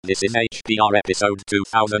This is HPR episode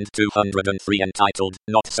 2203 entitled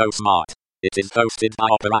Not So Smart. It is hosted by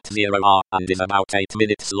Operat0R and is about 8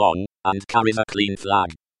 minutes long and carries a clean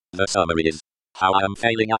flag. The summary is how I am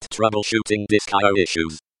failing at troubleshooting disk I/O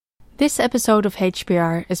issues. This episode of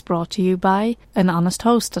HPR is brought to you by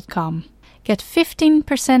anhonesthost.com. Get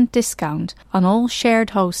 15% discount on all shared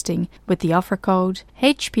hosting with the offer code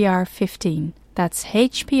HPR15. That's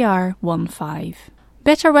HPR15.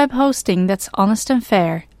 Better web hosting that's honest and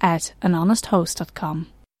fair at anhonesthost.com.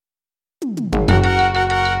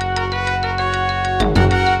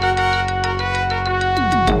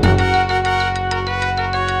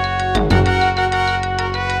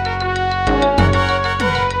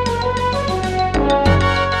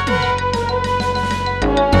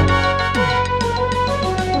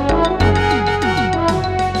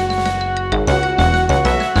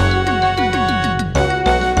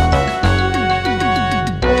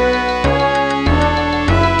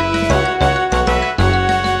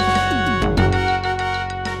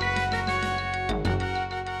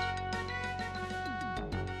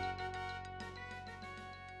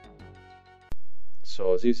 So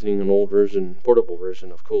I was using an old version, portable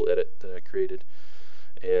version of CoolEdit that I created,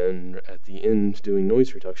 and at the end doing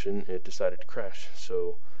noise reduction, it decided to crash.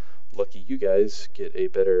 So lucky you guys get a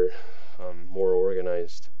better, more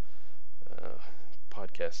organized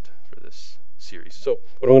podcast for this series. So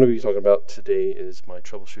what I'm going to be talking about today is my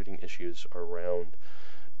troubleshooting issues around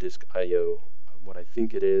disk I/O. What I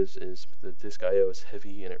think it is the disk I/O is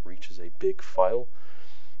heavy and it reaches a big file.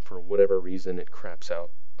 For whatever reason, it craps out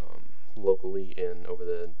locally and over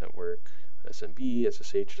the network, SMB,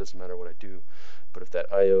 SSH, doesn't matter what I do. But if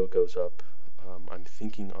that I/O goes up, I'm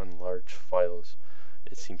thinking on large files,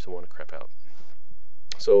 it seems to want to crap out.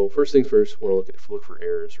 So first things first, we want to look for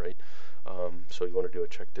errors, right? So you want to do a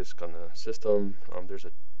check disk on the system. There's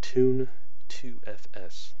a tune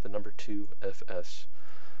 2FS, the number 2FS.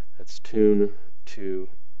 That's tune 2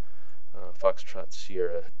 Foxtrot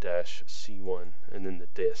Sierra -C1, and then the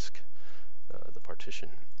disk, the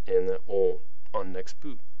partition. And that will, on next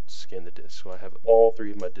boot, scan the disk. So I have all three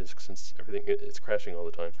of my disks, since everything it's crashing all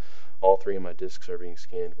the time. All three of my disks are being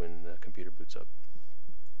scanned when the computer boots up.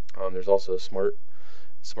 There's also Smart.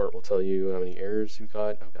 Smart will tell you how many errors you've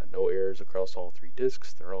got. I've got no errors across all three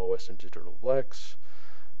disks. They're all Western Digital Blacks.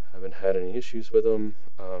 I haven't had any issues with them.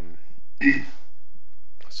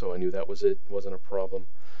 So I knew that was it. Wasn't a problem.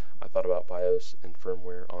 I thought about BIOS and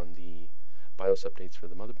firmware on the BIOS updates for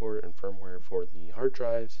the motherboard and firmware for the hard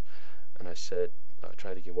drives, and I said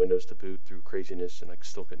try to get Windows to boot through craziness, and I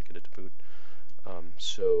still couldn't get it to boot.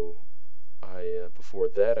 So I before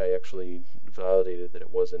that I actually validated that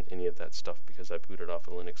it wasn't any of that stuff, because I booted off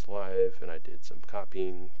of Linux Live and I did some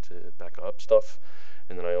copying to back up stuff,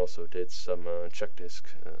 and then I also did some check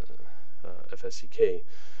disk FSCK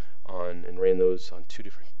on and ran those on two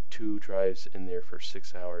drives in there for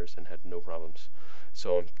 6 hours and had no problems.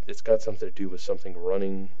 So it's got something to do with something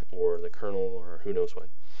running or the kernel or who knows what.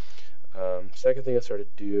 Second thing I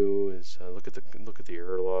started to do is look at the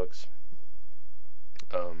error logs.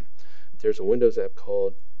 There's a Windows app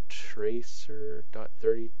called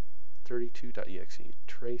tracer.32.exe,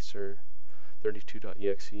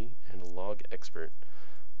 tracer32.exe, and log expert.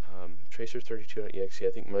 Tracer32.exe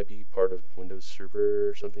I think might be part of Windows Server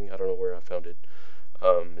or something. I don't know where I found it.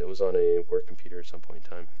 It was on a work computer at some point in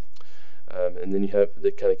time. And then you have,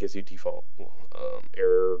 that kind of gives you default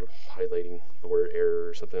error, highlighting the word error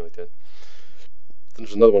or something like that.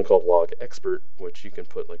 There's another one called log expert, which you can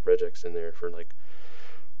put like regex in there for like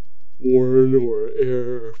warn or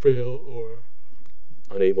error, fail, or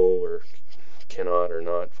unable, or cannot or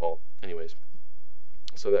not fault. Anyways,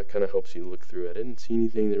 so that kind of helps you look through it. I didn't see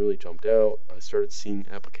anything that really jumped out. I started seeing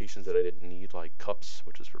applications that I didn't need, like cups,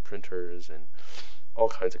 which is for printers, and all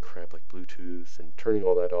kinds of crap like Bluetooth, and turning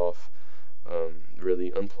all that off.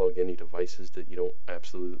 Really unplug any devices that you don't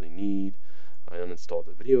absolutely need. I uninstalled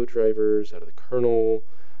the video drivers out of the kernel.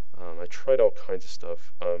 I tried all kinds of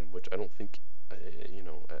stuff, which I don't think, I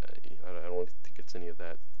don't think it's any of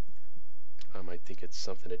that. I think it's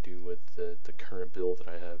something to do with the current build that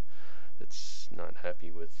I have that's not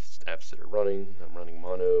happy with apps that are running. I'm running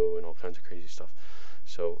mono and all kinds of crazy stuff.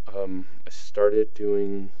 So I started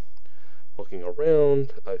looking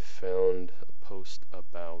around. I found a post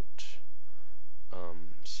about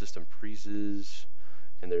system freezes,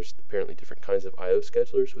 and there's apparently different kinds of I/O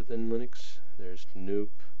schedulers within Linux. There's Noop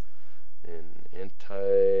and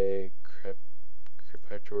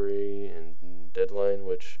anti-crepatory and Deadline,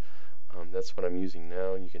 which that's what I'm using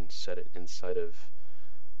now. You can set it inside of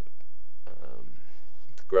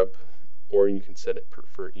Grub, or you can set it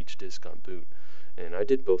for each disk on boot. And I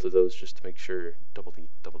did both of those just to make sure, double D,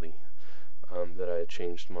 that I had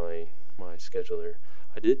changed my scheduler.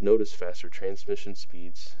 I did notice faster transmission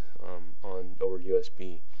speeds over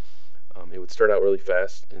USB. It would start out really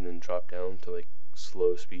fast and then drop down to like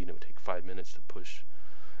slow speed, and it would take 5 minutes to push.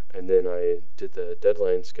 And then I did the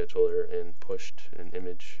deadline scheduler and pushed an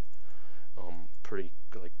image pretty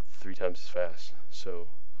like 3 times as fast. So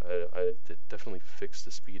I definitely fixed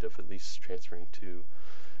the speed of at least transferring to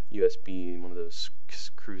USB, one of those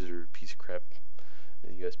cruiser piece of crap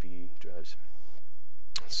USB drives.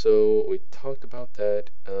 So we talked about that.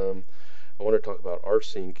 I want to talk about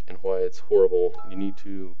rsync and why it's horrible. You need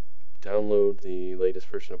to download the latest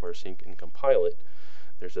version of rsync and compile it.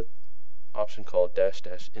 There's an option called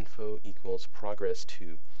 --info equals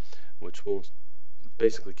progress2, which will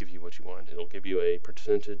basically give you what you want. It'll give you a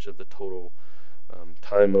percentage of the total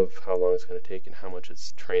time of how long it's going to take and how much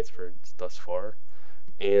it's transferred thus far.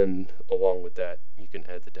 And along with that, you can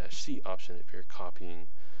add the -C option if you're copying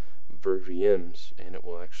VMs, and it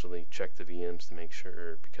will actually check the VMs to make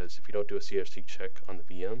sure, because if you don't do a CFC check on the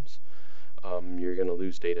VMs, you're going to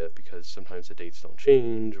lose data, because sometimes the dates don't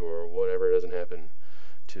change or whatever doesn't happen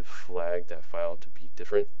to flag that file to be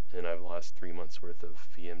different, and I've lost 3 months worth of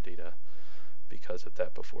VM data because of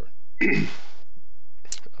that before.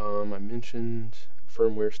 I mentioned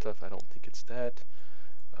firmware stuff. I don't think it's that.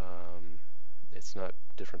 It's not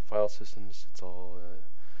different file systems. It's all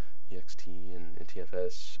ext and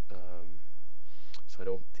NTFS. So I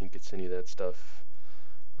don't think it's any of that stuff.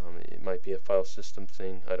 It might be a file system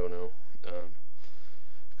thing. I don't know.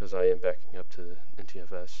 Because I am backing up to the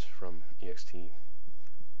NTFS from ext4.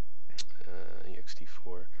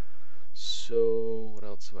 So what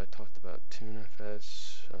else have I talked about?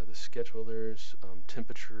 TuneFS, the schedulers,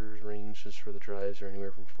 temperature ranges for the drives are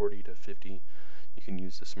anywhere from 40 to 50. You can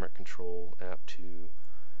use the Smart Control app to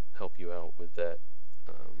help you out with that,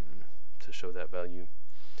 to show that value.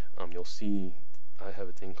 You'll see I have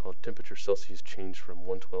a thing called temperature Celsius change from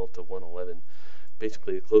 112 to 111.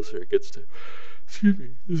 Basically, the closer it gets to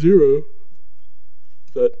 0,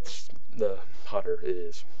 that's the hotter it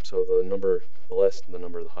is. So the less the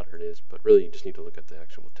number, the hotter it is. But really, you just need to look at the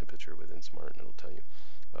actual temperature within Smart, and it'll tell you.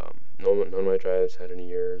 None of my drives had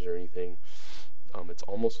any errors or anything. It's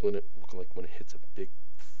almost when it hits a big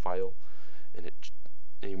file, and it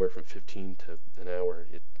anywhere from 15 to an hour,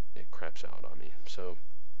 it craps out on me. So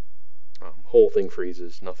whole thing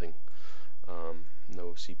freezes, nothing,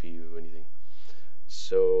 no CPU, anything.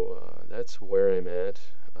 So that's where I'm at.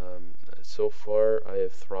 So far, I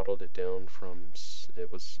have throttled it down from,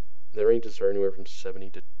 the ranges are anywhere from 70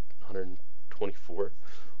 to 124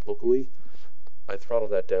 locally. I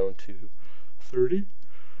throttled that down to 30,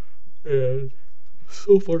 and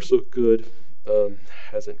so far so good.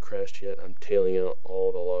 Hasn't crashed yet. I'm tailing out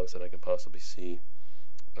all the logs that I can possibly see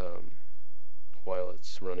while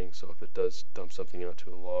it's running, so if it does dump something out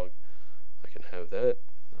to a log, I can have that.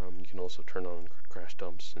 You can also turn on crash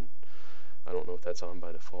dumps, and I don't know if that's on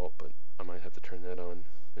by default, but I might have to turn that on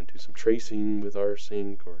and do some tracing with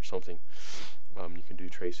rsync or something. You can do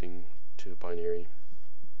tracing to binary.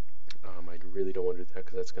 I really don't want to do that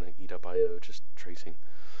because that's going to eat up I/O, just tracing.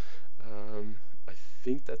 I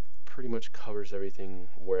think that pretty much covers everything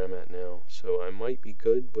where I'm at now, so I might be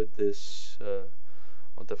good with this.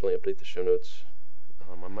 I'll definitely update the show notes.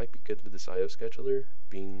 I might be good with this I/O scheduler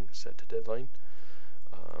being set to deadline,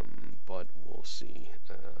 but we'll see.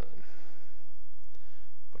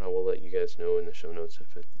 But I will let you guys know in the show notes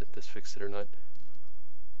if this fixed it or not.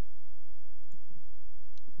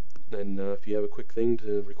 And if you have a quick thing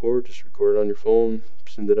to record, just record it on your phone,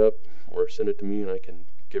 send it up, or send it to me, and I can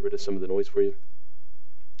get rid of some of the noise for you.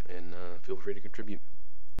 And feel free to contribute.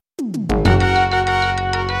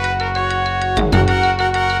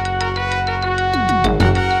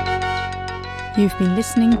 You've been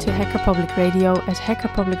listening to Hacker Public Radio at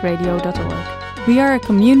hackerpublicradio.org. We are a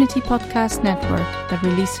community podcast network that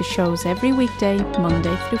releases shows every weekday,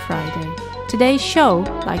 Monday through Friday. Today's show,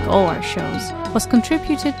 like all our shows, was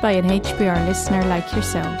contributed by an HPR listener like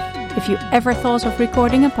yourself. If you ever thought of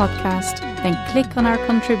recording a podcast, then click on our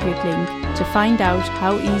contribute link to find out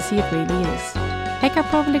how easy it really is. Hacker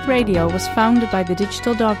Public Radio was founded by the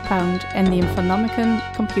Digital Dog Pound and the Infonomicon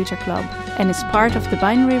Computer Club and is part of the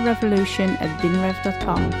binary revolution at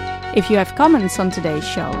binrev.com. If you have comments on today's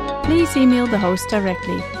show, please email the host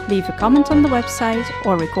directly, leave a comment on the website,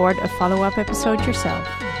 or record a follow-up episode yourself.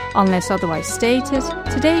 Unless otherwise stated,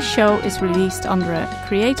 today's show is released under a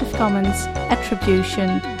Creative Commons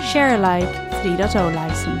Attribution Share Alike 3.0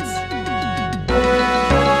 license.